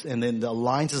and then the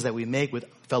alliances that we make with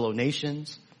fellow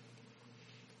nations.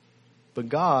 But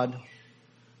God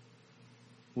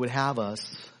would have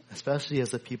us, especially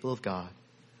as the people of God,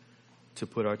 to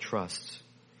put our trust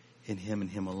in Him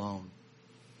and Him alone.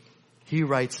 He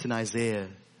writes in Isaiah,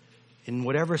 in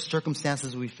whatever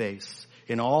circumstances we face,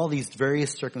 in all these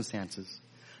various circumstances,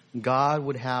 God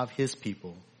would have His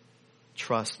people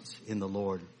trust in the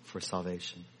Lord for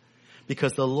salvation.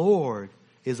 Because the Lord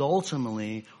is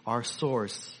ultimately our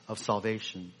source of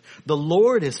salvation. The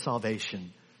Lord is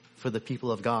salvation for the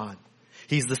people of God.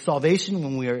 He's the salvation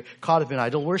when we are caught up in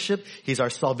idol worship. He's our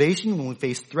salvation when we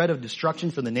face threat of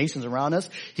destruction from the nations around us.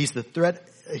 He's the threat.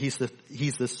 He's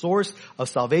the source of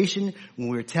salvation when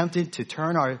we're tempted to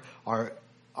turn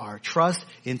our trust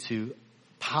into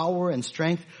power and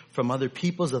strength from other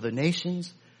peoples, other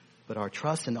nations. But our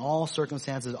trust in all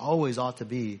circumstances always ought to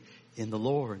be in the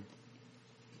Lord.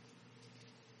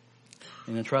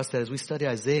 And I trust that as we study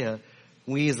Isaiah,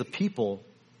 we as the people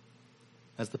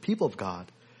of God,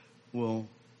 will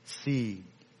see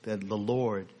that the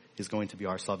Lord is going to be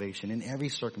our salvation in every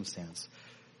circumstance.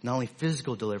 Not only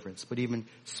physical deliverance, but even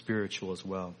spiritual as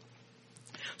well.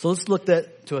 So let's look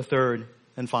to a third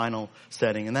and final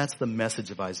setting, and that's the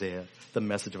message of Isaiah. The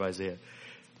message of Isaiah.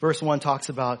 Verse 1 talks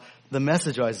about the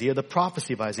message of Isaiah, the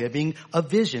prophecy of Isaiah being a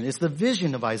vision. It's the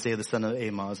vision of Isaiah, the son of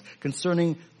Amoz,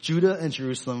 concerning Judah and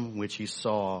Jerusalem, which he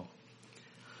saw.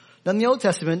 Now in the Old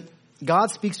Testament,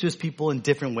 God speaks to his people in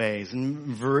different ways.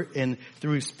 And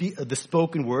through the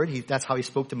spoken word, that's how he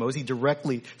spoke to Moses. He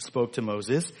directly spoke to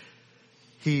Moses.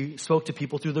 He spoke to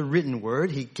people through the written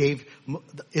word. He gave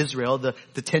Israel the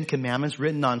 10 commandments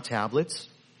written on tablets.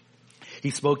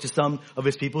 He spoke to some of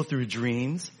his people through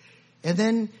dreams. And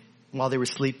then, while they were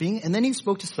sleeping, and then he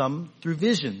spoke to some through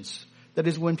visions. That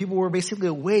is, when people were basically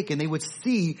awake and they would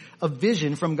see a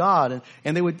vision from God,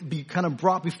 and they would be kind of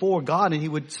brought before God, and he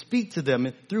would speak to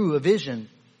them through a vision.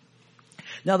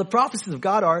 Now, the prophecies of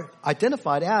God are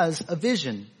identified as a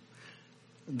vision.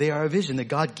 They are a vision that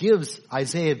God gives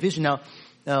Isaiah a vision.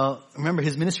 Now, remember,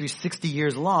 his ministry is 60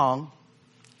 years long.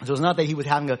 So it's not that he was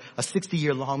having a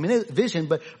 60-year long vision,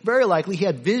 but very likely he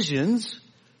had visions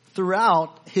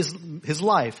throughout his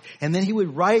life. And then he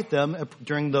would write them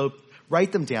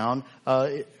down,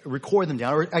 record them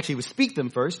down, or actually he would speak them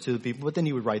first to the people, but then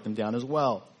he would write them down as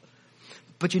well.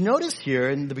 But you notice here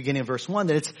in the beginning of verse 1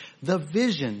 that it's the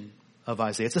vision of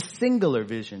Isaiah. It's a singular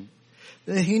vision.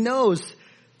 He knows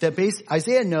that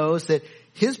Isaiah knows that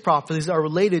his prophecies are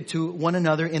related to one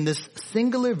another in this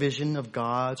singular vision of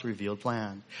God's revealed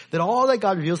plan. That all that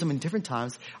God reveals them in different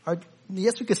times are,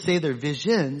 yes, we could say they're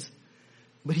visions,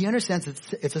 but he understands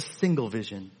it's a single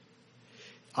vision.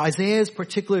 Isaiah's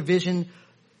particular vision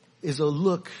is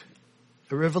a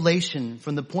revelation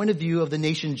from the point of view of the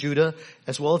nation Judah,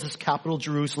 as well as its capital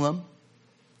Jerusalem,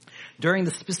 during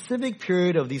the specific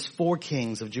period of these 4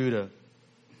 kings of Judah.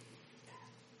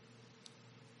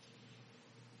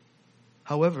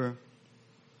 However,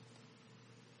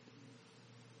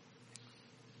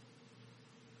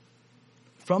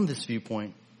 from this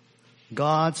viewpoint,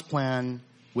 God's plan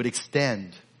would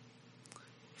extend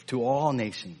to all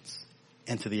nations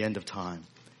and to the end of time,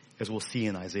 as we'll see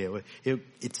in Isaiah. It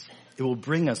will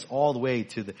bring us all the way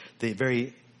to the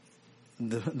very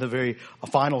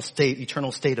final state,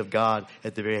 eternal state of God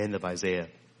at the very end of Isaiah.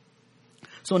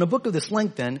 So in a book of this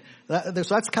length then, so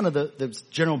that's kind of the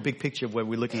general big picture of what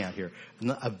we're looking at here.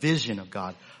 A vision of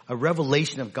God, a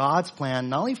revelation of God's plan,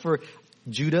 not only for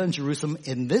Judah and Jerusalem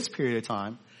in this period of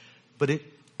time, but it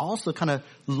also kind of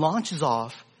launches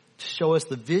off to show us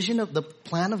the vision of the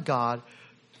plan of God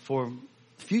for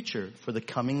future, for the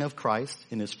coming of Christ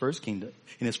in his first kingdom,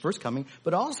 in his first coming,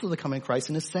 but also the coming of Christ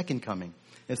in his second coming.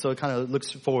 And so it kind of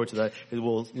looks forward to that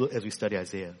as we study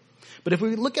Isaiah. But if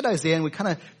we look at Isaiah and we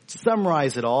kind of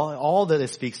summarize it all that it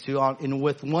speaks to,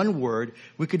 with one word,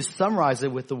 we could summarize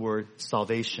it with the word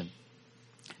salvation.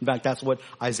 In fact, that's what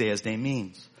Isaiah's name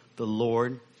means. The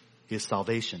Lord is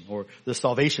salvation, or the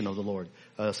salvation of the Lord,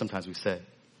 sometimes we say.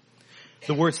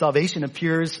 The word salvation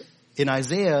appears in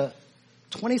Isaiah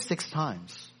 26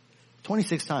 times.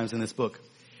 26 times in this book.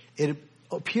 It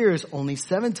appears only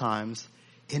 7 times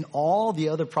in all the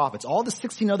other prophets. All the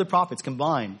 16 other prophets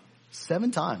combined,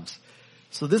 7 times.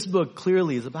 So this book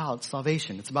clearly is about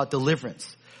salvation. It's about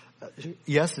deliverance.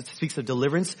 Yes, it speaks of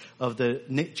deliverance of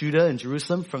the Judah and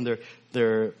Jerusalem from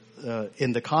their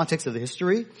in the context of the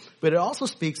history, but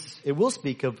it will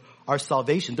speak of our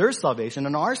salvation, their salvation,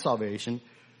 and our salvation,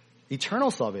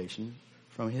 eternal salvation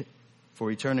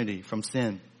for eternity from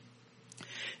sin.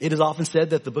 It is often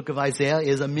said that the book of Isaiah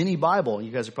is a mini Bible.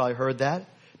 You guys have probably heard that.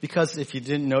 Because if you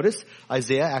didn't notice,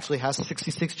 Isaiah actually has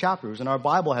 66 chapters, and our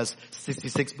Bible has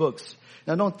 66 books.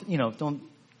 Now don't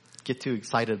get too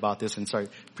excited about this and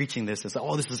start preaching this and say,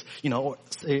 this is,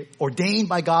 ordained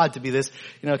by God to be this,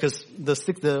 because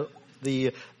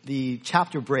the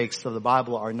chapter breaks of the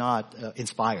Bible are not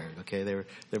inspired, okay?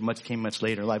 Came much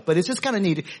later in life. But it's just kind of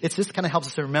neat. It just kind of helps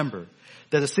us to remember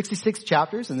that there's 66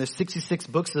 chapters and there's 66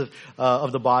 books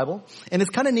of the Bible. And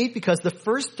it's kind of neat because the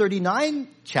first 39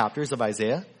 chapters of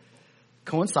Isaiah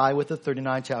coincide with the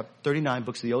 39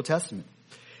 books of the Old Testament.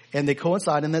 And they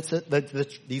coincide in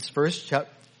that these first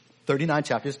 39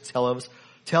 chapters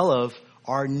tell of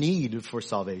our need for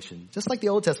salvation. Just like the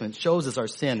Old Testament shows us our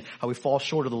sin, how we fall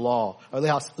short of the law, or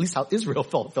at least how Israel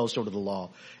fell short of the law,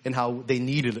 and how they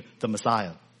needed the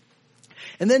Messiah.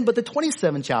 But the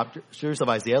 27 chapters of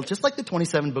Isaiah, just like the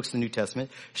 27 books of the New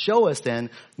Testament, show us then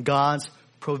God's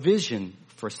provision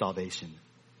for salvation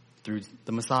through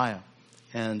the Messiah.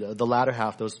 And the latter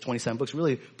half, those 27 books,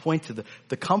 really point to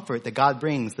the comfort that God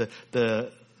brings,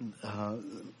 the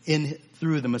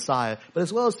through the Messiah, but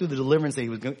as well as through the deliverance that he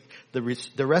was going,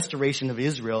 the restoration of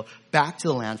Israel back to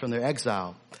the land from their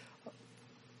exile.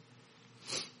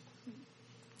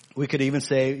 We could even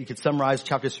say, you could summarize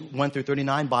chapters 1 through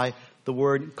 39 by the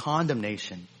word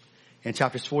condemnation, and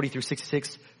chapters 40 through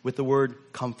 66 with the word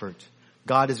comfort.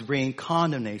 God is bringing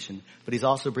condemnation, but he's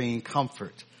also bringing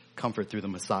comfort through the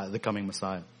Messiah, the coming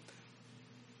Messiah.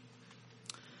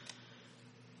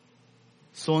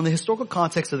 So in the historical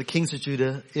context of the kings of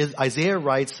Judah, Isaiah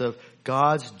writes of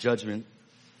God's judgment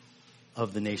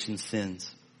of the nation's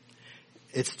sins.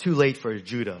 It's too late for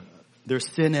Judah. Their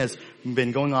sin has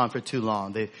been going on for too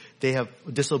long. They have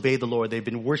disobeyed the Lord. They've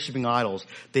been worshiping idols.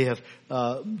 They have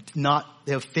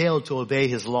failed to obey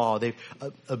his law. They've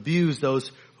abused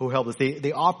those who help us.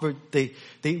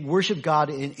 They worship God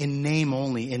in name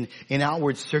only, in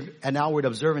outward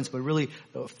observance, but really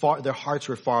their hearts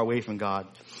were far away from God.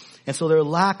 And so their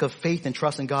lack of faith and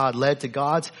trust in God led to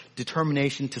God's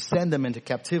determination to send them into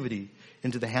captivity,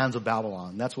 into the hands of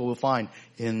Babylon. That's what we'll find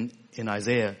in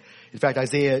Isaiah. In fact,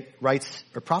 Isaiah writes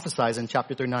or prophesies in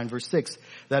chapter 39 verse 6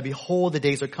 that behold, the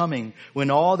days are coming when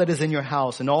all that is in your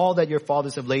house and all that your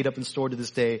fathers have laid up and stored to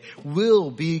this day will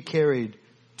be carried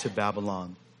to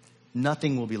Babylon.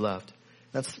 Nothing will be left.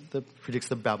 Predicts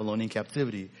the Babylonian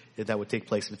captivity that would take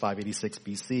place in 586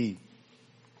 BC.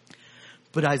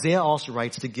 But Isaiah also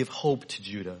writes to give hope to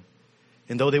Judah.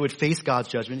 And though they would face God's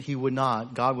judgment,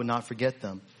 God would not forget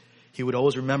them. He would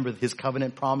always remember his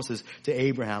covenant promises to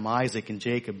Abraham, Isaac, and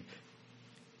Jacob.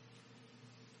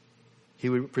 He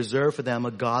would preserve for them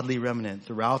a godly remnant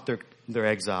throughout their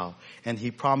exile. And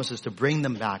he promises to bring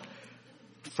them back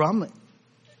from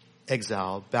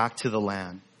exile back to the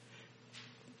land.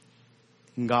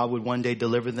 And God would one day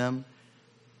deliver them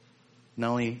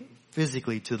not only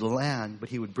physically to the land, but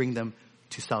he would bring them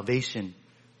to salvation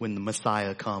when the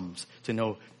Messiah comes, to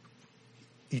know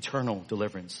eternal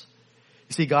deliverance.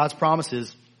 You see, God's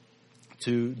promises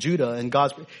to Judah and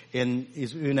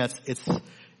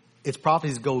its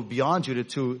prophecies go beyond Judah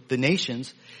to the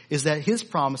nations, is that his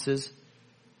promises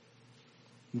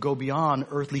go beyond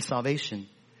earthly salvation.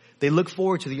 They look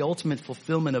forward to the ultimate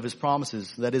fulfillment of his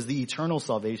promises, that is the eternal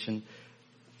salvation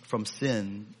from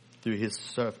sin through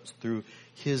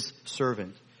his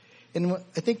servant. And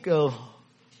I think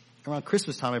around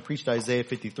Christmas time I preached Isaiah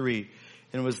 53,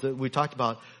 and we talked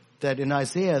about that in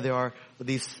Isaiah there are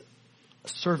these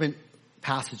servant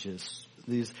passages,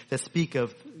 these that speak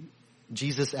of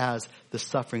Jesus as the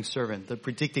suffering servant,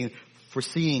 the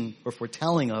foreseeing or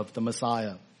foretelling of the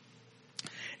Messiah.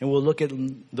 And we'll look at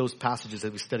those passages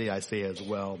as we study Isaiah as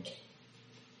well.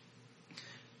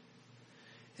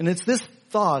 And it's this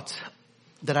thought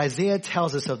that Isaiah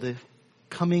tells us of the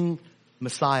coming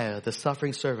Messiah, the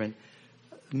suffering servant,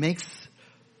 makes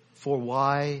for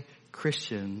why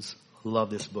Christians love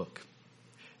this book.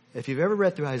 If you've ever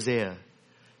read through Isaiah,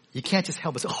 you can't just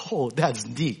help but say, oh, that's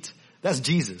neat. That's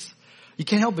Jesus. You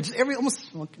can't help but just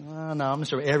I'm not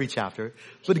sure every chapter,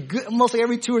 but almost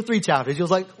every 2 or 3 chapters, you're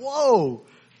like, whoa,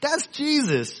 that's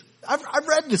Jesus. I've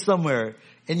read this somewhere.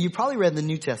 And you probably read in the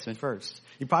New Testament first.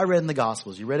 You probably read in the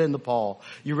Gospels. You read it in the Paul.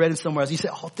 You read it somewhere else. You say,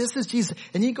 oh, this is Jesus.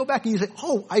 And you go back and you say,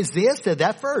 oh, Isaiah said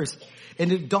that first.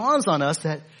 And it dawns on us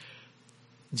that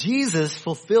Jesus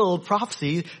fulfilled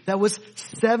prophecy that was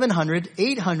 700,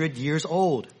 800 years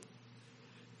old.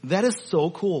 That is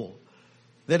so cool.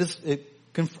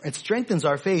 It strengthens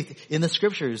our faith in the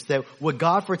scriptures that what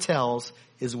God foretells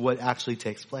is what actually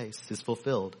takes place, is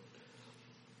fulfilled.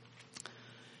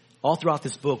 All throughout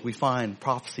this book, we find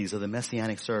prophecies of the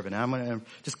Messianic servant. I'm going to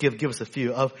just give us a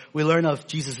few. We learn of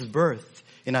Jesus' birth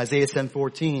in Isaiah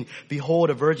 7:14. Behold,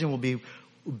 a virgin will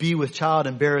be with child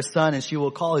and bear a son, and she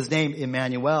will call his name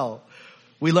Emmanuel.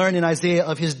 We learn in Isaiah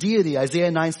of his deity,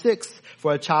 Isaiah 9:6.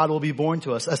 For a child will be born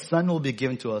to us, a son will be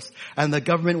given to us, and the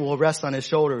government will rest on his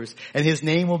shoulders, and his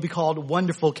name will be called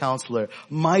Wonderful Counselor,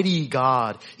 Mighty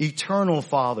God, Eternal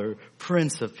Father,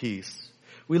 Prince of Peace.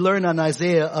 We learn on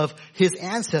Isaiah of his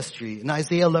ancestry in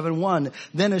Isaiah 11:1.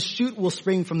 Then a shoot will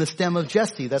spring from the stem of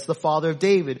Jesse, that's the father of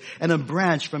David, and a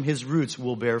branch from his roots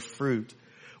will bear fruit.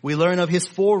 We learn of his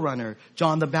forerunner,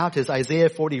 John the Baptist, Isaiah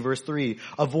 40 verse 3.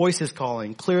 A voice is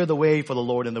calling, clear the way for the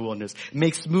Lord in the wilderness.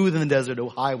 Make smooth in the desert a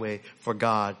highway for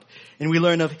God. And we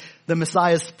learn of the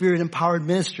Messiah's spirit-empowered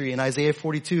ministry in Isaiah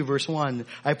 42 verse 1.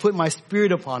 I put my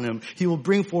spirit upon him. He will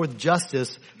bring forth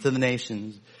justice to the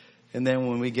nations. And then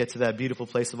when we get to that beautiful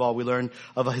place of all, we learn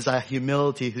of his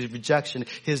humility, his rejection,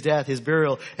 his death, his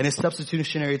burial, and his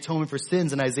substitutionary atonement for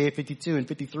sins in Isaiah 52 and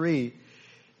 53.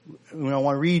 I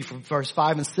want to read from verse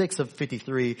 5 and 6 of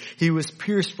 53. He was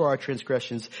pierced for our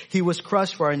transgressions. He was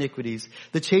crushed for our iniquities.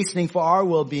 The chastening for our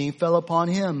well-being fell upon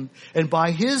him. And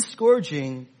by his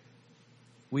scourging,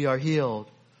 we are healed.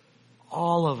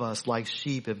 All of us, like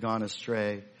sheep, have gone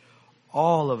astray.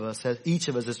 All of us, each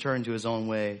of us has turned to his own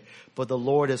way. But the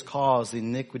Lord has caused the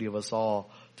iniquity of us all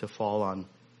to fall on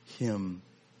him.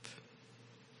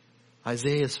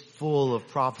 Isaiah is full of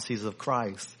prophecies of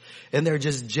Christ. And they're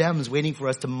just gems waiting for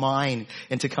us to mine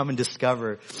and to come and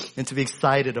discover and to be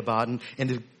excited about and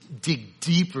to dig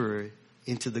deeper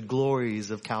into the glories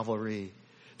of Calvary.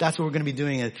 That's what we're going to be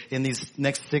doing in these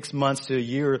next 6 months to a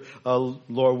year,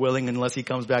 Lord willing, unless he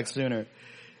comes back sooner.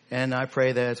 And I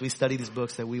pray that as we study these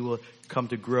books that we will come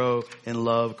to grow and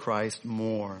love Christ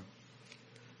more.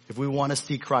 If we want to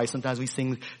see Christ, sometimes we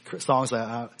sing songs.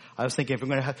 I was thinking if we're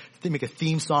going to have to make a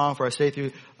theme song for our study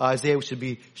through Isaiah, it should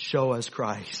be Show Us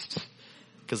Christ.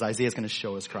 Because Isaiah is going to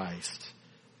show us Christ.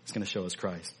 It's going to show us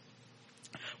Christ.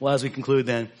 Well, as we conclude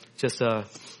then, just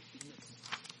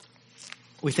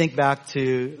we think back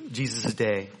to Jesus'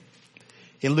 day.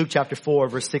 In Luke chapter 4,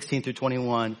 verse 16 through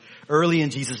 21, early in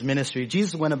Jesus' ministry,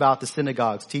 Jesus went about the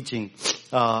synagogues teaching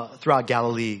throughout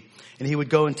Galilee. And he would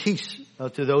go and teach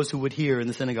to those who would hear in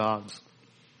the synagogues.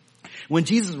 When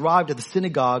Jesus arrived at the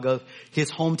synagogue of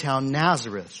his hometown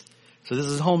Nazareth, so this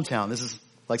is his hometown. This is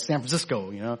like San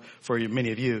Francisco, for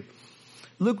many of you.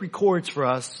 Luke records for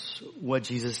us what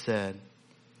Jesus said.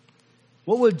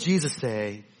 What would Jesus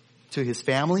say to his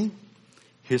family,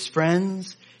 his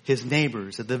friends, his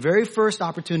neighbors at the very first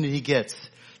opportunity he gets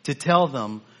to tell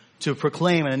them, to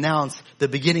proclaim and announce the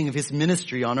beginning of his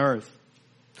ministry on earth?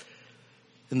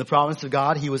 In the providence of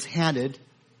God, he was handed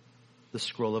the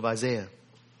scroll of Isaiah.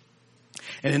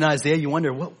 And in Isaiah, you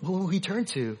wonder, what will he turn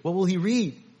to? What will he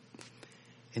read?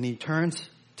 And he turns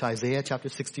to Isaiah chapter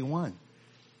 61,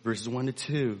 verses 1 to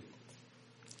 2.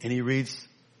 And he reads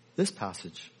this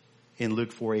passage in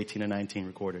Luke 4, 18 and 19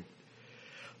 recorded.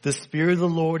 The Spirit of the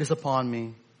Lord is upon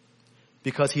me,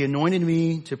 because he anointed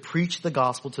me to preach the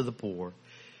gospel to the poor.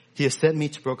 He has sent me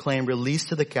to proclaim release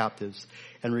to the captives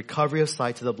and recovery of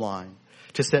sight to the blind,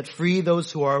 to set free those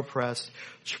who are oppressed,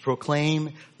 to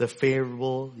proclaim the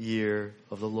favorable year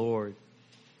of the Lord.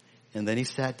 And then he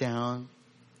sat down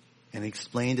and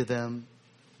explained to them,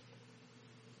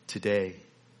 today,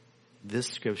 this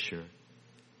scripture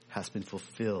has been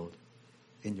fulfilled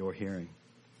in your hearing.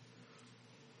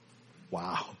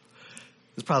 Wow.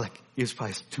 He was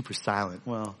probably super silent.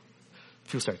 Well,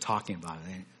 people start talking about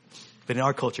it. But in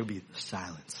our culture, it would be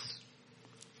silence.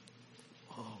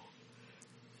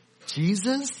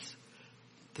 Jesus,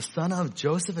 the son of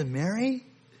Joseph and Mary,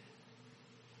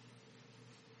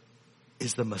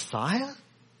 is the Messiah?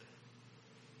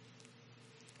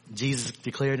 Jesus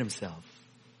declared himself,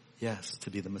 yes, to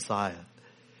be the Messiah.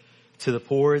 To the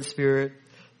poor in spirit,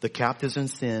 the captives in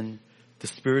sin, the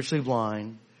spiritually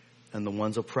blind, and the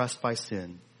ones oppressed by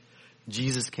sin,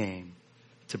 Jesus came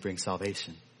to bring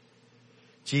salvation.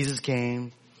 Jesus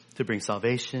came to bring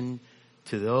salvation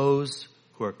to those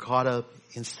who are caught up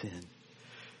in sin.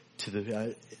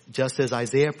 Just as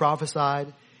Isaiah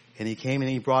prophesied, and he came and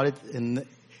he brought it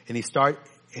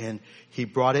he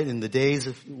brought it in the days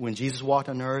of when Jesus walked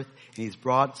on earth, and he's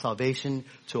brought salvation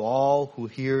to all who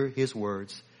hear his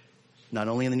words, not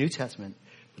only in the New Testament,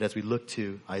 but as we look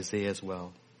to Isaiah as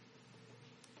well.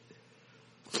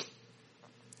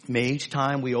 May each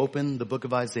time we open the book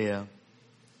of Isaiah,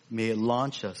 may it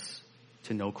launch us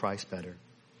to know Christ better.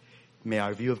 May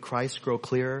our view of Christ grow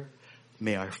clearer.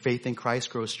 May our faith in Christ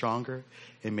grow stronger.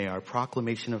 And may our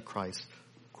proclamation of Christ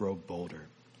grow bolder.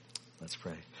 Let's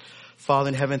pray. Father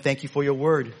in heaven, thank you for your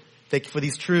word. Thank you for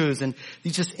these truths and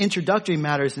these just introductory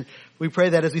matters. And we pray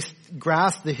that as we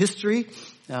grasp the history,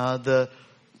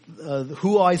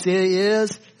 who Isaiah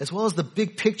is, as well as the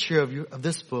big picture of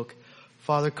this book,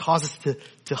 Father, cause us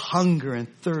to hunger and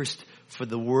thirst for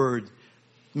the word.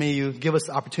 May you give us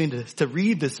the opportunity to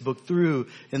read this book through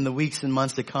in the weeks and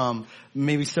months to come,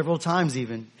 maybe several times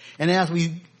even. And as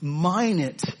we mine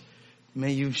it,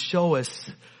 may you show us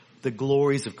the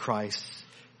glories of Christ.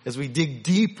 As we dig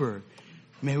deeper,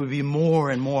 may we be more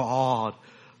and more awed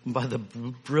by the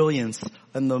brilliance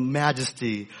and the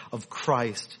majesty of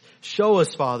Christ. Show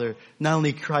us, Father, not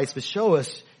only Christ, but show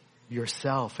us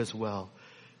yourself as well.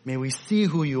 May we see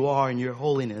who you are in your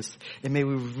holiness. And may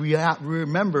we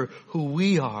remember who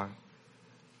we are.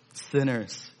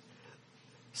 Sinners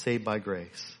saved by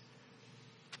grace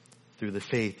through the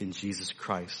faith in Jesus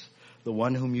Christ, the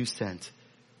one whom you sent,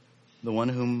 the one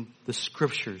whom the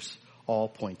scriptures all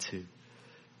point to.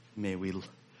 May we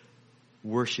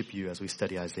worship you as we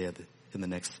study Isaiah in the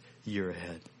next year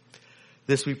ahead.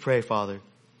 This we pray, Father,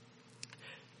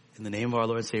 In the name of our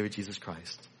Lord and Savior, Jesus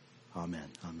Christ. Amen.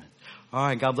 Amen. All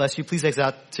right. God bless you. Please exit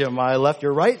out to my left,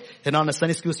 your right. And on the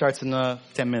Sunday school starts in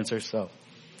 10 minutes or so.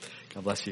 God bless you.